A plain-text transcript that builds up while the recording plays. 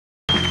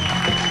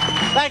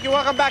thank you.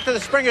 Welcome back to the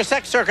Springer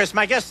Sex Circus.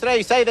 My guests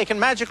today say they can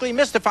magically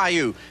mystify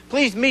you.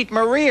 Please meet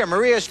Maria.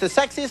 Maria is the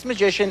sexiest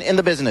magician in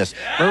the business.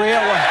 Maria,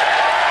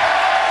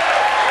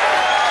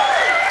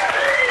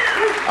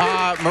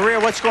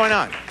 what's going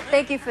on?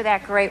 Thank you for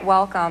that great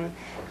welcome.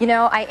 You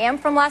know, I am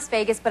from Las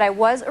Vegas, but I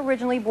was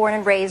originally born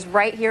and raised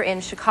right here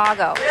in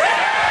Chicago.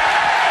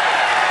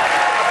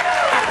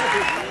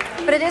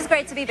 But it is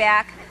great to be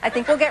back. I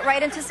think we'll get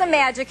right into some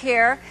magic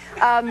here.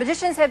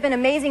 Magicians have been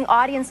amazing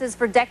audiences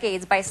for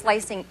decades by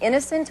slicing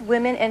innocent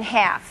women in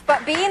half.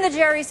 But being the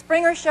Jerry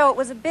Springer Show, it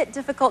was a bit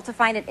difficult to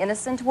find an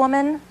innocent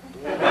woman.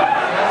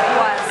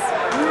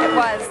 It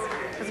was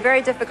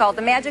very difficult.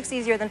 The magic's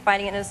easier than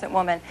finding an innocent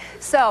woman.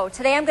 So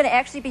today I'm going to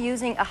actually be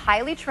using a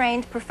highly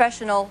trained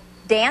professional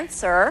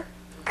dancer.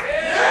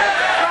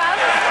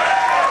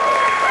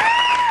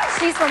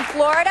 She's from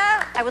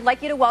Florida. I would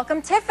like you to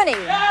welcome Tiffany.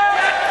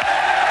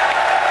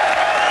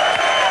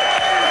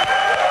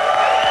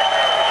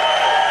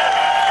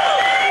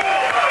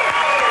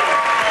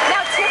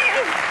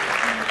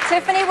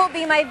 Tiffany will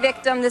be my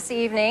victim this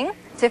evening.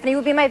 Tiffany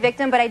will be my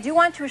victim, but I do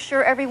want to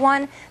assure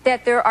everyone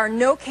that there are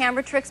no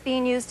camera tricks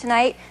being used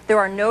tonight, there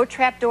are no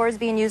trap doors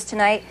being used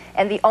tonight,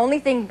 and the only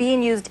thing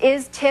being used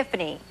is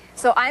Tiffany.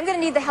 So I'm going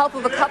to need the help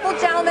of a couple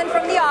gentlemen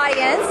from the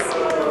audience.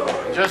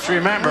 Just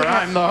remember,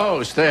 I'm the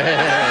host.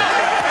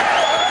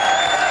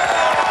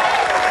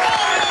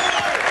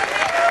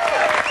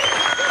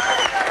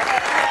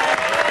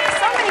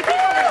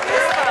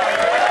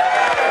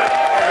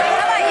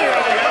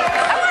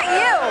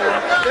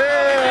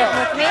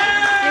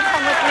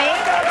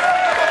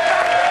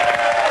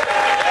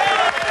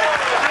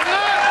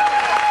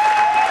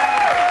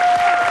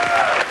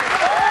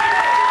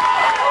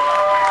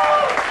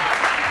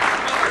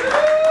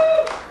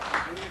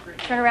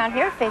 Turn around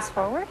here, face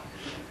forward.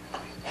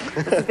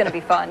 This is going to be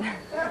fun.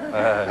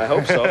 I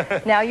hope so.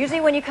 Now,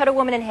 usually when you cut a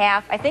woman in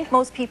half, I think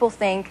most people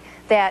think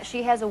that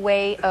she has a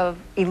way of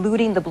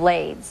eluding the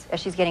blades as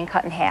she's getting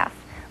cut in half.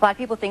 A lot of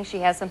people think she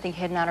has something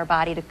hidden on her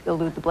body to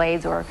elude the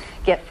blades or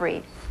get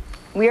free.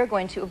 We are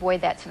going to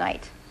avoid that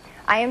tonight.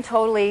 I am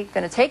totally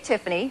going to take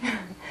Tiffany.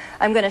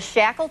 I'm going to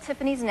shackle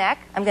Tiffany's neck.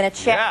 I'm going to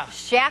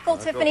shackle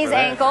Tiffany's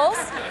ankles.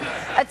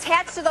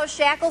 Attached to those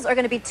shackles are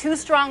going to be 2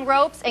 strong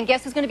ropes, and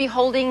guess who's going to be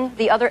holding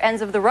the other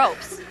ends of the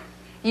ropes?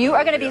 You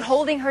are going to be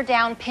holding her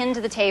down, pinned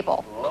to the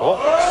table. Cool.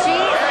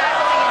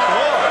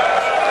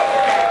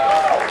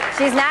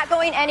 She's not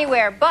going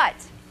anywhere, but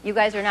you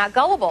guys are not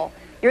gullible.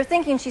 You're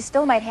thinking she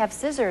still might have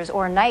scissors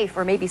or a knife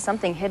or maybe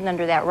something hidden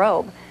under that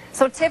robe.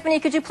 So, Tiffany,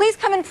 could you please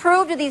come and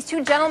prove to these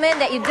 2 gentlemen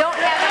that you don't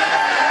have anything?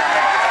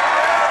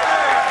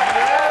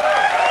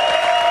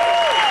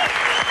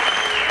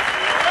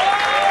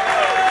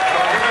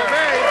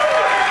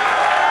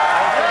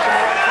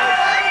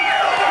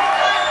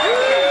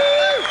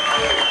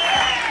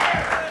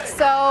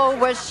 So,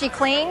 was she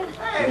clean?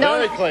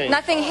 Very clean.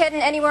 Nothing hidden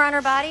anywhere on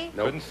her body?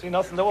 Nope. Couldn't see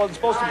nothing that wasn't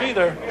supposed to be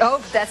there.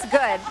 Oh, that's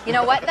good. You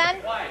know what, then?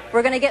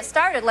 We're going to get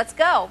started. Let's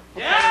go.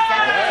 We'll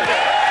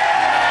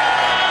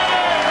tell you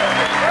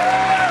exactly what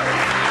to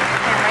do.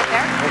 Stand right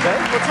there. Okay.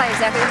 We'll tell you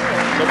exactly what to do.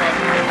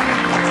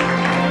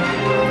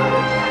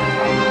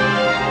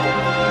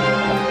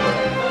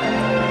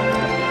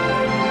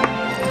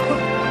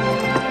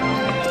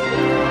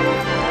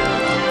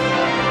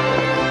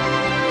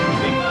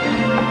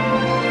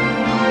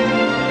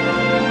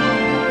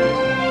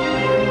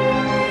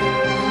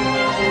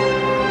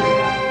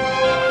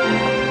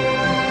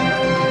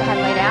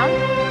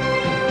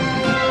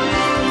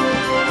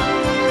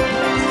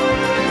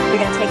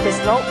 Take this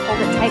rope, hold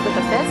it tight with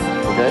the fist.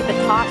 Okay. Keep it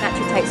taut, not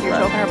too tight so you're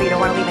choking her, but you don't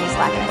want to leave any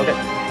slack in it. Okay.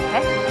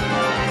 Okay?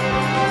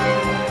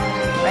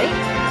 Ready?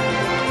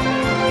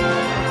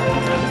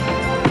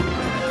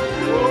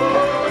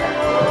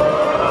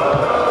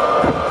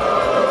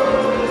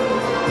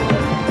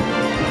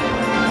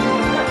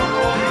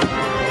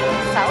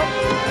 Solid.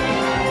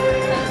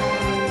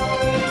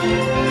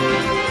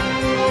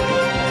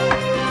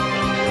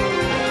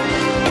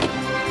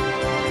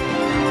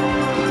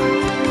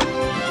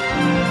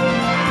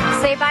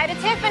 Say bye to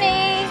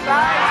Tiffany.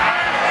 Bye.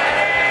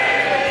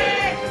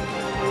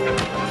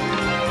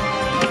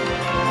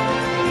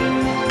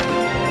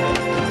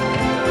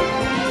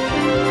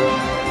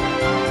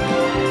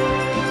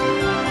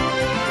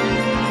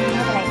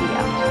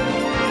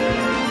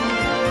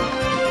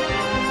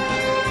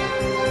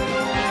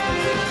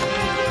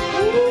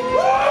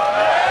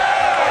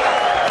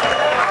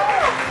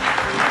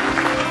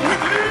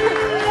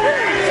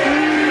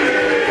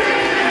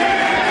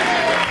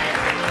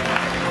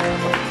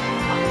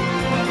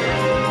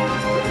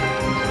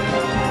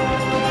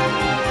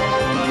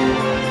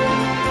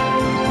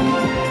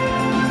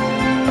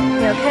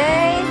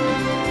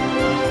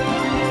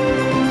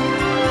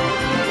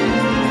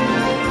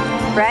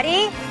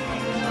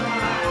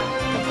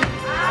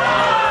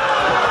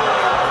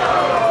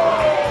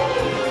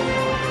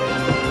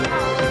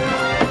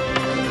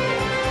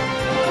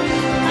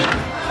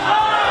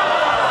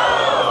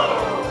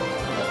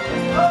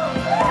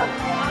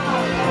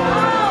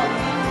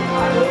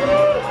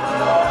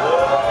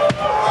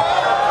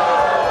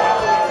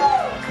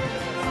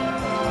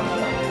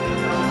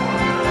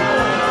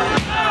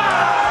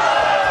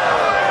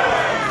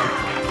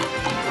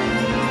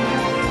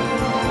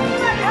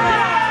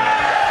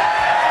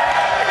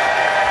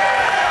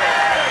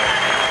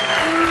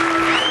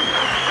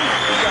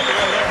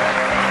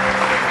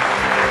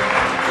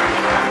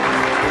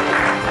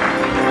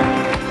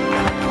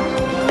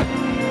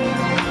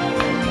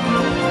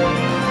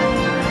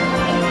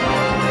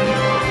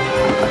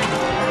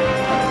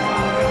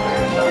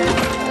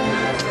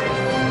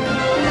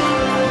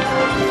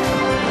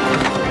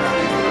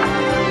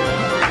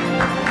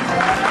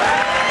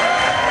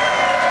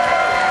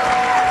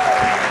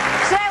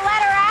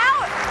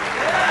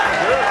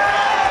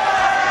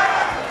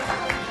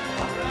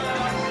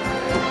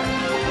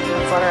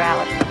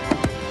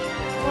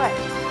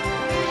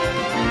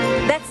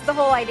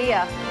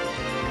 idea.